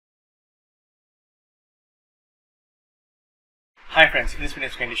Hi friends, in this video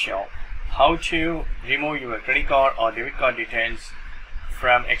is going to show how to remove your credit card or debit card details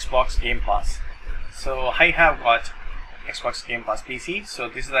from Xbox Game Pass. So I have got Xbox Game Pass PC. So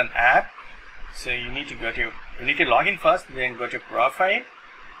this is an app. So you need to log in first, then go to profile,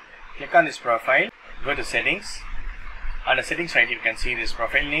 click on this profile, go to settings. Under settings right, you can see this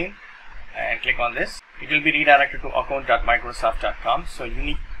profile name and click on this. It will be redirected to account.microsoft.com. So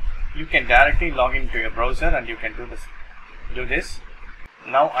you can directly log into your browser and you can do this.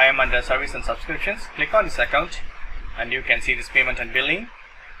 Now I am under service and subscriptions. Click on this account and you can see this payment and billing.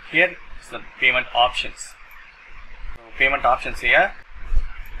 Here is the payment options. So payment options here.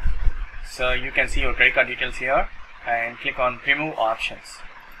 So you can see your credit card details here and click on remove options.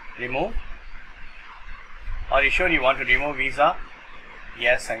 Remove. Are you sure you want to remove Visa?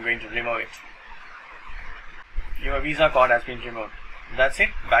 Yes, I'm going to remove it. Your Visa card has been removed. That's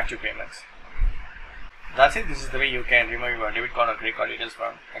it. Back to payments. That's it. This is the way you can remove your debit card or credit card details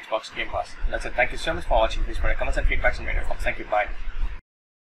from Xbox Game Pass. That's it. Thank you so much for watching. Please put comments and feedbacks in video form. Thank you. Bye.